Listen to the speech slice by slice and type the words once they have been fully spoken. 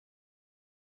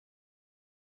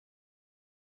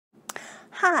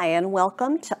Hi, and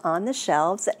welcome to On the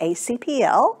Shelves at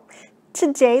ACPL.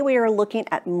 Today we are looking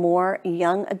at more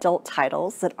young adult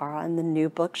titles that are on the new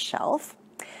book shelf.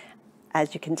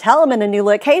 As you can tell, I'm in a new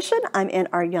location. I'm in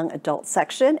our young adult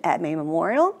section at May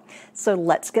Memorial. So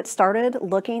let's get started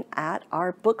looking at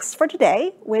our books for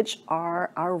today, which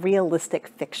are our realistic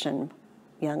fiction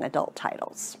young adult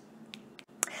titles.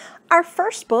 Our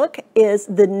first book is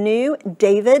The New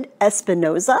David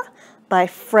Espinoza by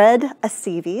Fred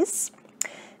Aceves.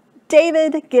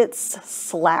 David gets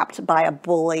slapped by a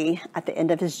bully at the end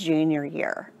of his junior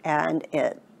year, and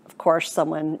of course,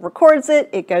 someone records it,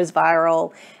 it goes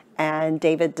viral, and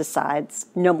David decides,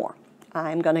 no more.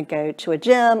 I'm going to go to a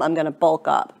gym, I'm going to bulk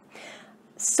up.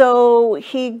 So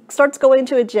he starts going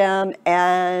to a gym,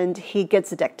 and he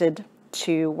gets addicted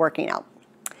to working out.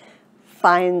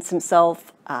 Finds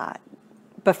himself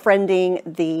befriending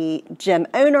the gym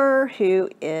owner, who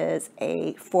is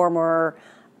a former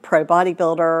pro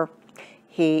bodybuilder.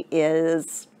 He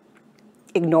is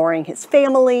ignoring his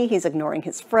family, he's ignoring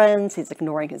his friends, he's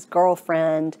ignoring his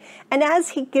girlfriend. And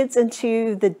as he gets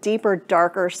into the deeper,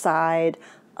 darker side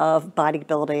of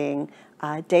bodybuilding,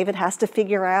 David has to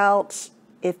figure out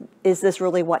is this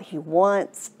really what he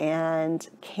wants, and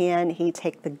can he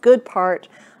take the good part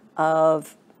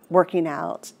of working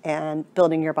out and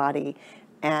building your body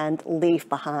and leave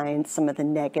behind some of the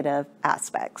negative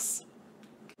aspects.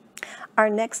 Our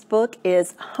next book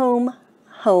is Home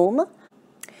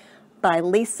by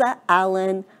Lisa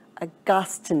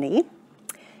Allen-Agostini.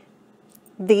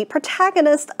 The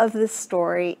protagonist of this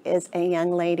story is a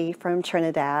young lady from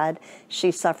Trinidad. She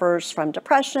suffers from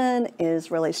depression, is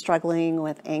really struggling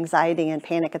with anxiety and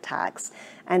panic attacks.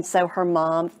 And so her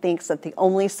mom thinks that the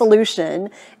only solution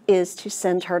is to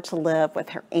send her to live with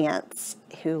her aunts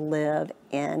who live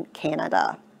in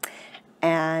Canada.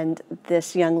 And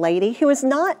this young lady, who is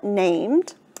not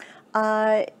named,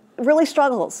 really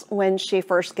struggles when she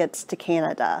first gets to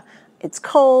Canada. It's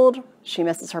cold, she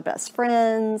misses her best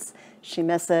friends, she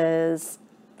misses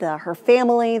her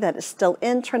family that is still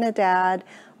in Trinidad,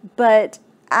 but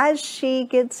as she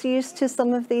gets used to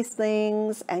some of these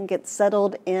things and gets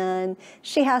settled in,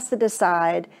 she has to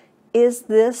decide, is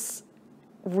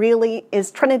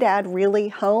Trinidad really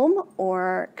home,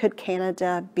 or could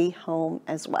Canada be home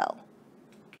as well?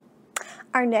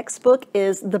 Our next book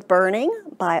is The Burning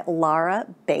by Laura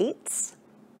Bates.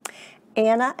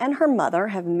 Anna and her mother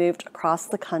have moved across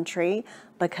the country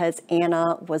because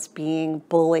Anna was being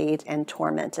bullied and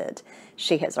tormented.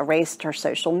 She has erased her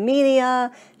social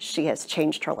media, she has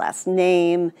changed her last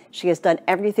name, she has done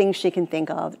everything she can think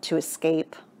of to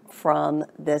escape from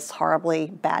this horribly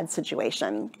bad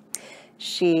situation.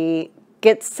 She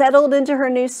gets settled into her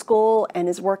new school and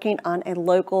is working on a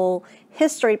local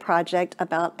history project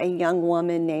about a young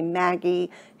woman named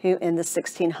Maggie, who in the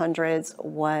 1600s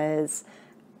was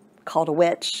called a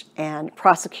witch and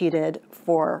prosecuted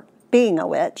for being a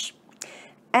witch.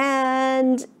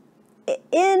 And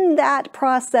in that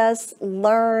process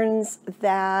learns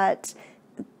that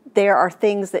there are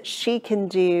things that she can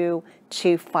do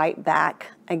to fight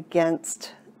back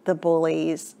against the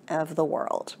bullies of the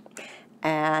world,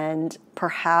 and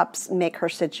perhaps make her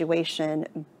situation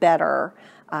better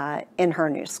in her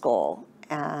new school,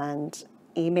 and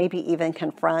maybe even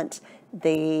confront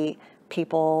the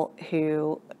people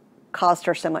who caused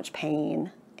her so much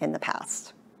pain in the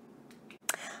past.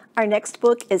 Our next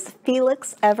book is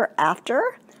Felix Ever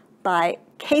After by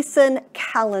Kacen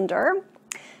Callender.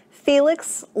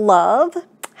 Felix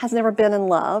has never been in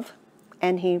love,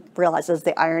 and he realizes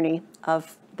the irony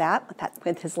of that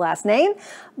with his last name,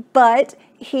 but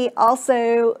he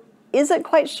also isn't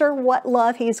quite sure what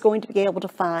love he's going to be able to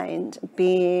find,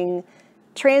 being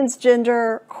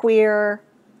transgender, queer,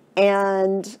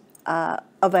 and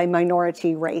of a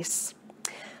minority race.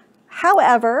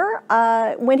 However,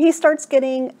 when he starts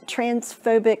getting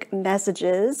transphobic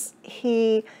messages,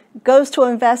 he goes to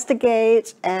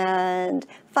investigate and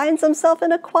finds himself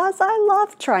in a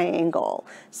quasi-love triangle.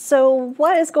 So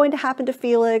what is going to happen to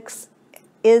Felix?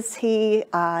 Is he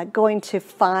going to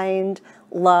find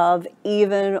love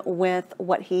even with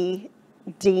what he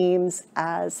deems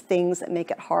as things that make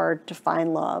it hard to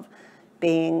find love,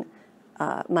 being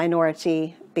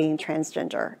minority, being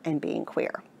transgender, and being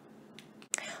queer?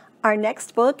 Our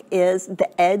next book is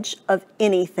The Edge of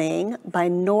Anything by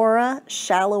Nora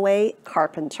Shalaway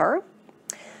Carpenter.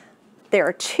 There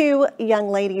are two young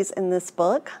ladies in this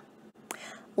book.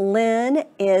 Lynn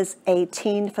is a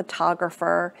teen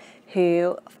photographer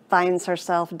who finds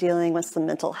herself dealing with some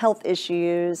mental health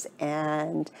issues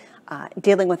and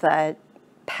dealing with a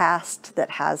past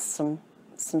that has some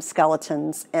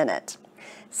skeletons in it.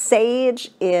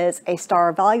 Sage is a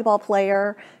star volleyball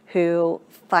player who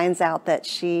finds out that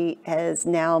she is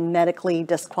now medically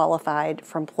disqualified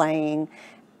from playing.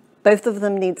 Both of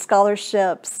them need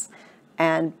scholarships,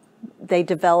 and they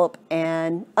develop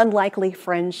an unlikely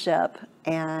friendship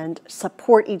and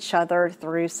support each other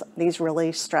through these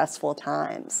really stressful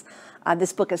times.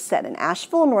 This book is set in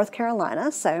Asheville, North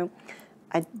Carolina, so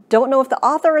I don't know if the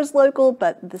author is local,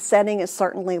 but the setting is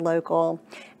certainly local.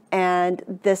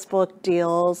 And this book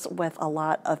deals with a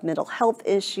lot of mental health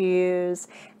issues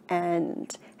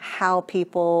and how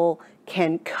people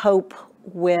can cope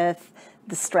with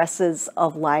the stresses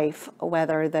of life,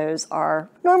 whether those are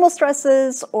normal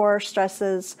stresses or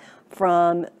stresses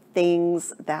from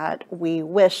things that we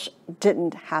wish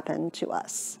didn't happen to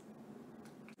us.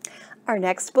 Our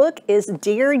next book is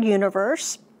Dear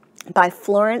Universe by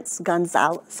Florence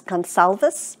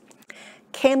Gonsalves.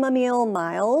 Chamomile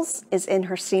Miles is in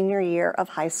her senior year of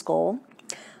high school,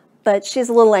 but she's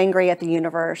a little angry at the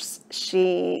universe.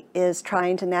 She is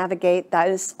trying to navigate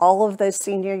all of those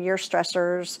senior year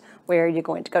stressors. Where are you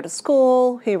going to go to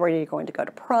school? Who are you going to go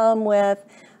to prom with?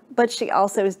 But she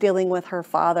also is dealing with her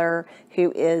father,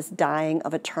 who is dying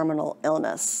of a terminal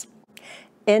illness.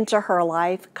 Into her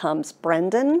life comes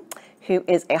Brendan, who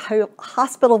is a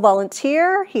hospital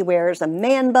volunteer. He wears a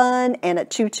man bun and a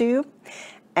tutu,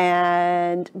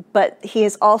 but he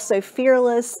is also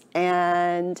fearless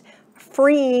and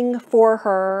freeing for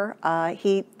her.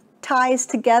 He ties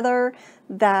together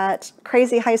that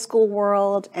crazy high school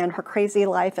world and her crazy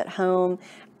life at home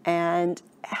and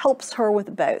helps her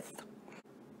with both.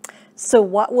 So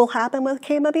what will happen with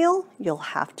Chamomile? You'll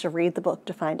have to read the book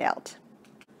to find out.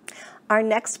 Our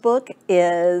next book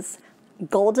is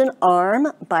Golden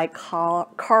Arm by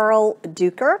Carl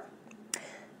Deuker.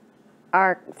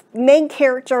 Our main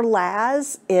character,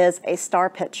 Laz, is a star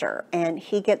pitcher, and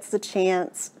he gets the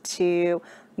chance to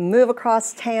move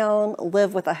across town,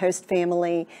 live with a host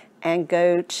family, and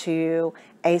go to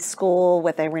a school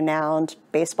with a renowned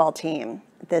baseball team.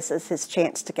 This is his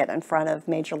chance to get in front of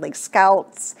Major League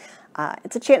Scouts.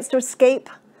 It's a chance to escape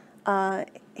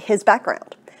his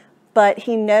background. But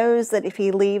he knows that if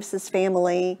he leaves his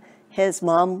family, his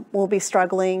mom will be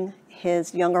struggling.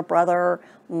 His younger brother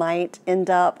might end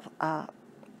up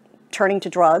turning to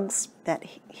drugs, that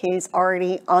he's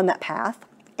already on that path.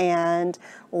 And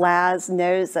Laz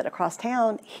knows that across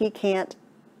town, he can't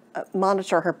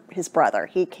monitor his brother.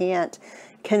 He can't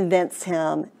convince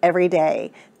him every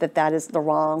day that that is the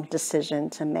wrong decision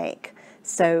to make.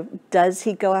 So does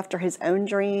he go after his own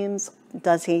dreams?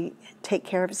 Does he take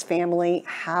care of his family?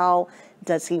 How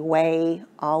does he weigh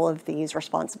all of these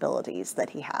responsibilities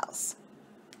that he has?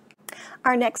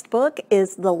 Our next book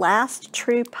is The Last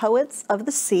True Poets of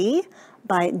the Sea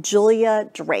by Julia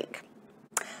Drake.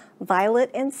 Violet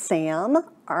and Sam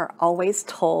are always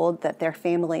told that their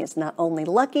family is not only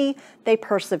lucky, they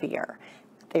persevere.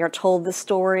 They are told the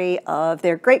story of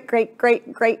their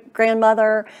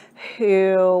great-great-great-great-grandmother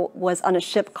who was on a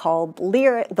ship called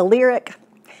the Lyric.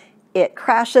 It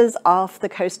crashes off the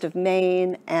coast of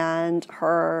Maine, and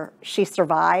she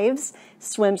survives,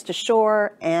 swims to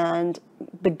shore, and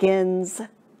begins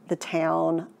the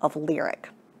town of Lyric.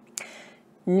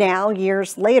 Now,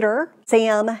 years later,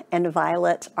 Sam and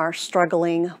Violet are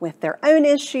struggling with their own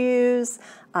issues.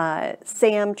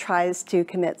 Sam tries to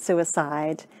commit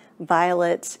suicide.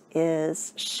 Violet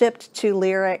is shipped to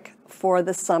Lyric for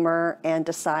the summer and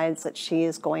decides that she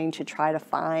is going to try to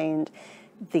find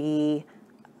the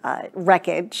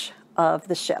wreckage of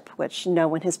the ship, which no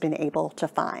one has been able to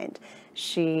find.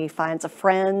 She finds a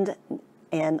friend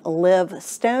in Liv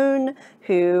Stone,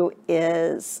 who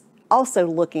is also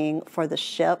looking for the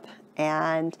ship,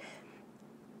 and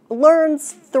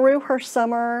learns through her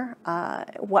summer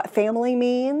what family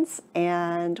means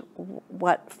and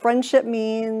what friendship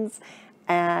means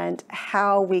and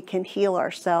how we can heal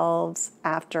ourselves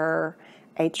after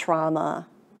a trauma.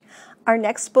 Our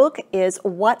next book is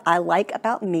What I Like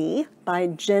About Me by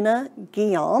Jenna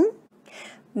Guillaume.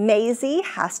 Maisie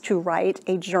has to write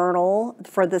a journal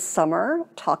for this summer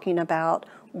talking about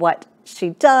what she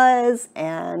does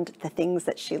and the things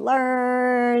that she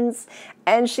learns.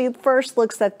 And she first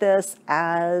looks at this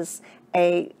as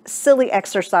a silly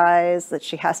exercise that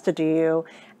she has to do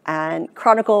and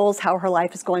chronicles how her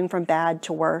life is going from bad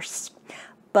to worse.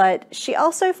 But she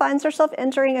also finds herself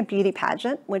entering a beauty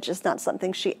pageant, which is not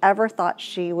something she ever thought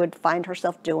she would find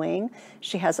herself doing.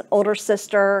 She has an older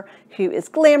sister who is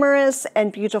glamorous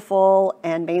and beautiful,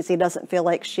 and Maisie doesn't feel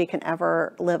like she can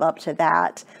ever live up to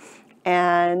that.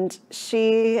 And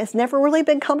she has never really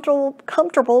been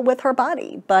comfortable with her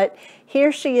body. But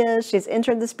here she is, she's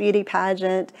entered this beauty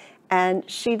pageant, And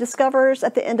she discovers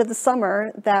at the end of the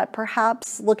summer that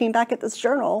perhaps looking back at this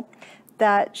journal,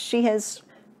 that she has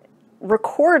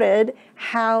recorded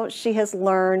how she has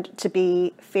learned to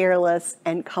be fearless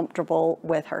and comfortable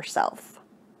with herself.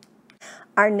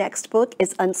 Our next book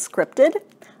is Unscripted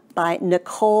by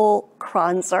Nicole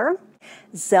Kronzer.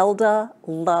 Zelda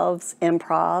loves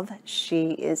improv.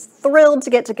 She is thrilled to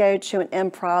get to go to an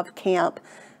improv camp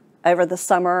over the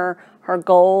summer. Her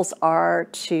goals are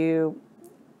to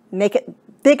make it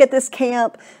big at this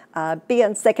camp, be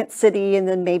on Second City, and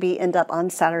then maybe end up on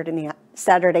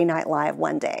Saturday Night Live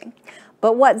one day.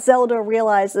 But what Zelda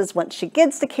realizes once she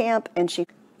gets to camp and she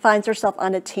finds herself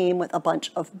on a team with a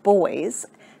bunch of boys,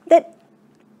 that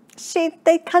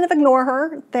they kind of ignore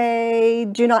her. They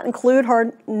do not include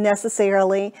her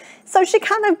necessarily. So she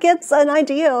kind of gets an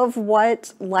idea of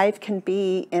what life can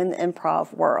be in the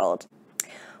improv world.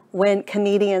 When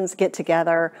comedians get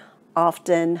together,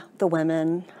 often the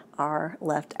women are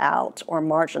left out or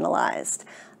marginalized.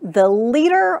 The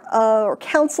leader or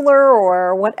counselor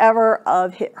or whatever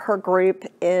of her group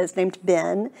is named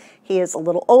Ben. He is a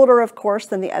little older, of course,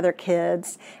 than the other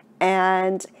kids,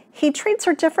 and he treats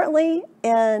her differently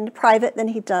in private than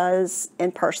he does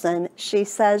in person. She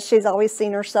says she's always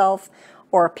seen herself,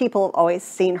 or people have always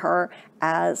seen her,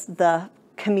 as the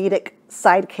comedic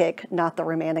sidekick, not the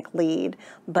romantic lead.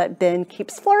 But Ben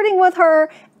keeps flirting with her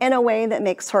in a way that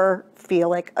makes her feel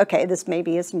like, okay, this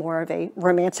maybe is more of a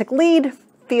romantic lead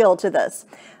feel to this.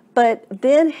 But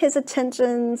then his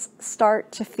attentions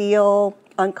start to feel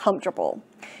uncomfortable.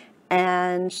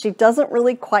 And she doesn't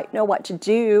really quite know what to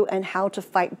do and how to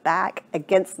fight back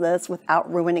against this without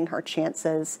ruining her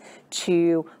chances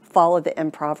to follow the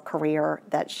improv career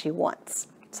that she wants.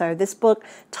 So this book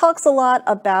talks a lot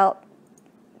about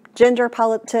gender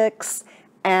politics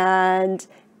and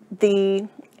the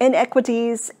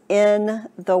inequities in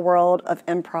the world of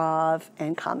improv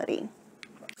and comedy.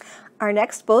 Our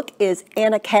next book is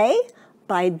Anna K.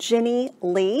 by Jenny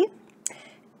Lee.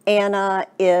 Anna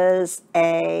is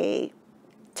a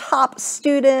top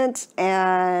student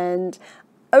and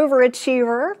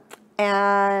overachiever,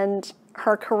 and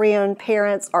her Korean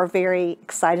parents are very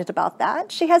excited about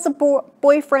that. She has a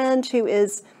boyfriend who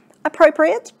is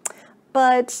appropriate,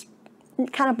 but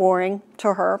kind of boring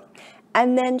to her.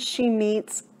 And then she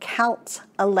meets Count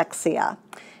Alexia,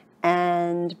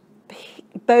 and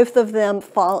both of them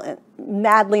fall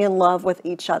madly in love with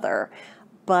each other.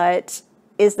 But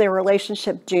is their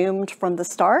relationship doomed from the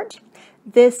start?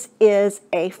 This is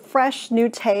a fresh new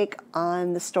take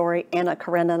on the story Anna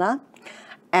Karenina,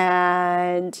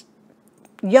 and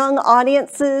young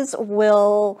audiences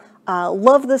will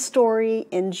love the story,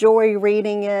 enjoy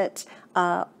reading it.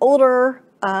 Older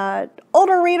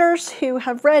readers who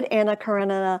have read Anna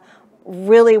Karenina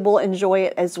really will enjoy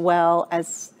it, as well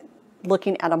as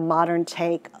looking at a modern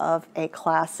take of a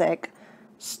classic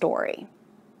story.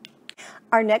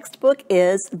 Our next book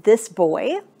is This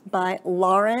Boy by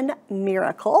Lauren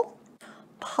Myracle.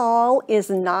 Paul is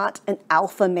not an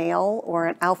alpha male, or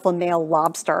an alpha male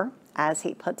lobster, as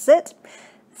he puts it.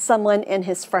 Someone in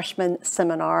his freshman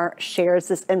seminar shares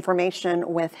this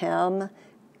information with him, a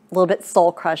little bit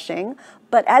soul-crushing.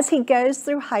 But as he goes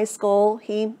through high school,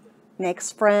 he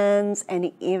makes friends, and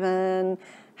he even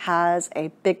has a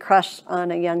big crush on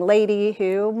a young lady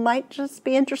who might just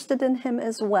be interested in him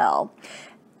as well.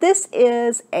 This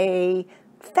is a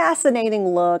fascinating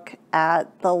look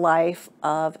at the life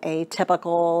of a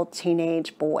typical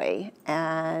teenage boy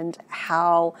and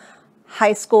how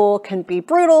high school can be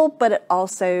brutal, but it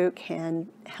also can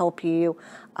help you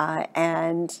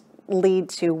and lead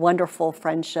to wonderful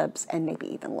friendships and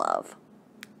maybe even love.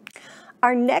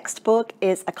 Our next book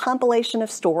is a compilation of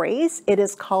stories. It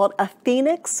is called A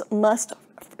Phoenix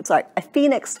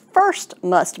First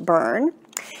Must Burn.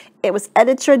 It was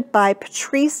edited by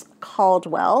Patrice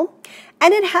Caldwell,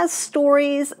 and it has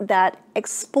stories that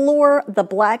explore the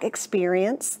Black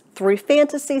experience through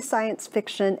fantasy, science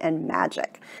fiction, and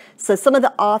magic. So some of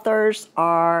the authors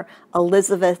are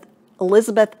Elizabeth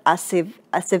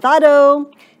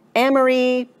Acevedo,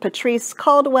 Amory, Patrice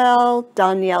Caldwell,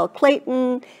 Danielle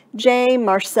Clayton, J.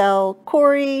 Marcel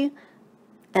Corey,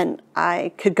 and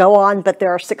I could go on, but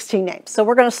there are 16 names, so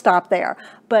we're going to stop there.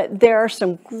 But there are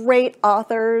some great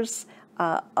authors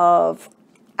of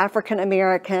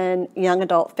African-American young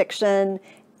adult fiction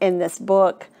in this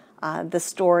book. The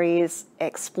stories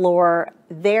explore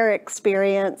their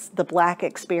experience, the Black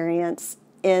experience,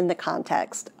 in the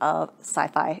context of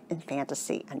sci-fi and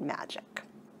fantasy and magic.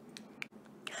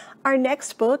 Our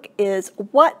next book is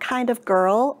What Kind of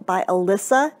Girl by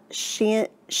Alyssa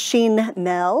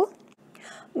Sheinmel.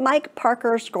 Mike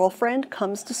Parker's girlfriend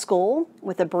comes to school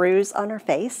with a bruise on her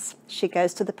face. She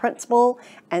goes to the principal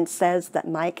and says that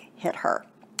Mike hit her.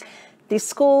 The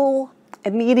school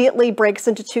immediately breaks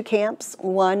into two camps,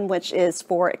 one which is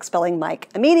for expelling Mike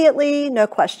immediately, no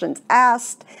questions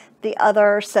asked. The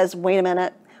other says, wait a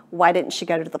minute, why didn't she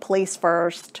go to the police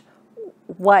first?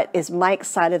 What is Mike's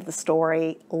side of the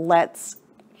story? Let's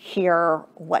hear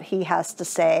what he has to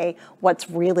say, what's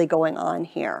really going on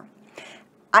here.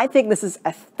 I think this is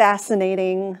a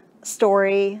fascinating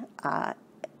story,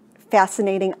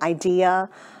 fascinating idea,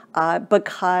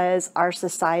 because our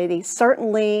society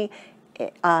certainly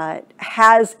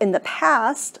has in the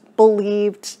past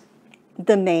believed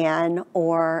the man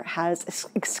or has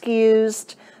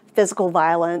excused physical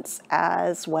violence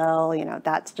as well. You know,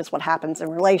 that's just what happens in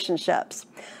relationships.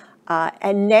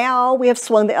 And now we have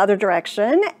swung the other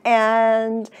direction,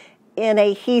 and in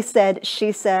a he said,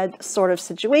 she said sort of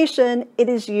situation, it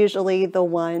is usually the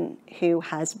one who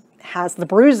has the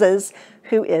bruises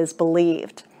who is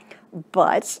believed.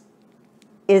 But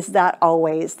is that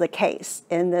always the case?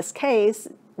 In this case,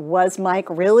 was Mike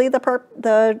really the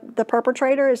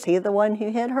perpetrator? Is he the one who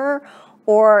hit her?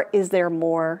 Or is there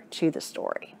more to the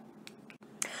story?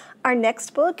 Our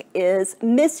next book is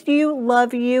Miss You,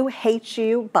 Love You, Hate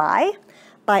You by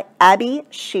Abby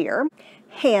Sher.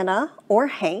 Hannah, or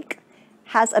Hank,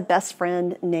 has a best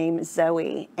friend named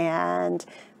Zoe, and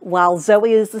while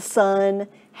Zoe is the sun,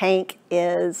 Hank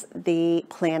is the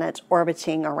planet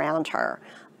orbiting around her.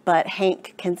 But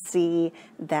Hank can see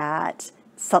that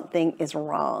something is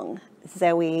wrong.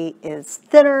 Zoe is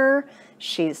thinner,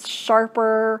 she's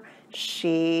sharper,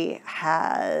 she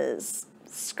has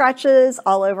scratches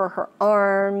all over her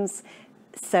arms,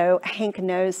 so Hank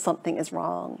knows something is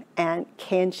wrong. And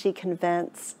can she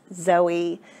convince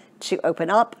Zoe to open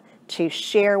up, to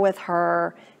share with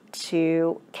her,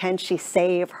 can she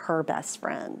save her best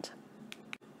friend?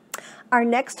 Our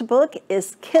next book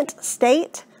is Kent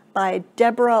State by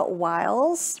Deborah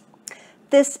Wiles.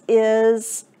 This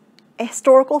is a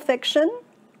historical fiction.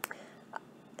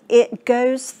 It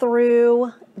goes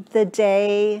through the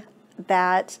day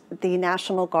that the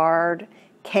National Guard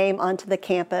came onto the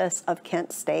campus of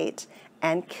Kent State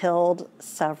and killed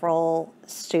several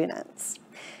students.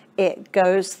 It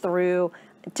goes through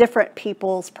different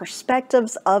people's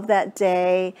perspectives of that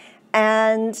day,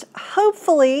 and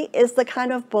hopefully is the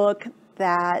kind of book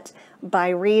that by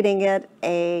reading it,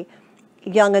 a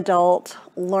young adult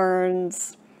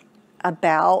learns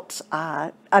about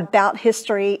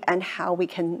history and how we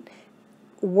can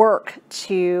work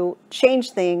to change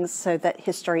things so that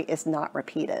history is not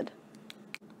repeated.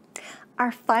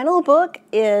 Our final book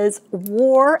is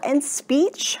War and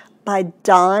Speech by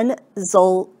Don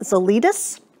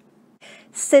Zolidis.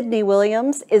 Sydney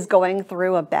Williams is going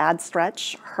through a bad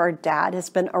stretch. Her dad has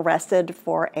been arrested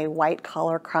for a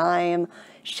white-collar crime.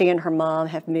 She and her mom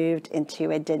have moved into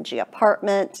a dingy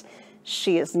apartment.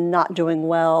 She is not doing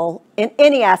well in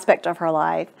any aspect of her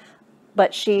life,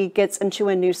 but she gets into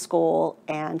a new school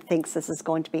and thinks this is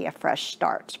going to be a fresh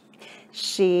start.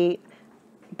 She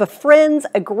befriends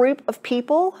a group of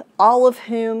people, all of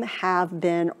whom have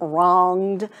been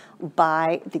wronged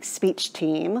by the speech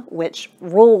team, which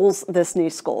rules this new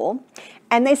school,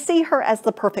 and they see her as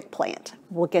the perfect plant.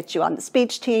 We'll get you on the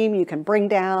speech team, you can bring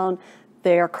down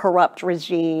their corrupt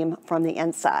regime from the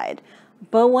inside.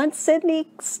 But once Sydney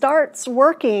starts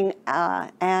working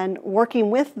and working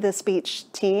with the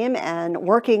speech team and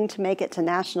working to make it to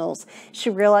nationals, she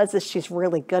realizes she's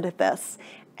really good at this.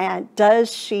 And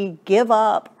does she give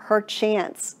up her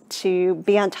chance to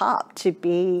be on top, to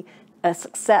be a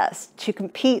success, to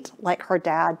compete like her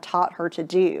dad taught her to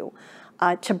do,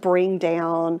 to bring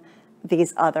down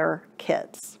these other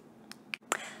kids?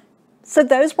 So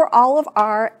those were all of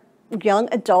our young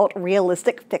adult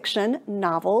realistic fiction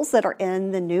novels that are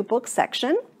in the new book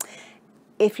section.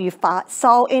 If you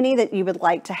saw any that you would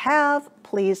like to have,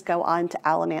 please go on to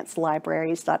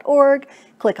alamancelibraries.org,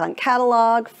 click on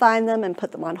catalog, find them and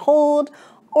put them on hold,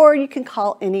 or you can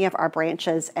call any of our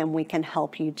branches and we can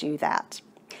help you do that.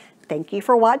 Thank you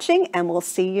for watching, and we'll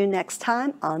see you next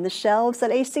time on the shelves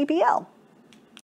at ACPL.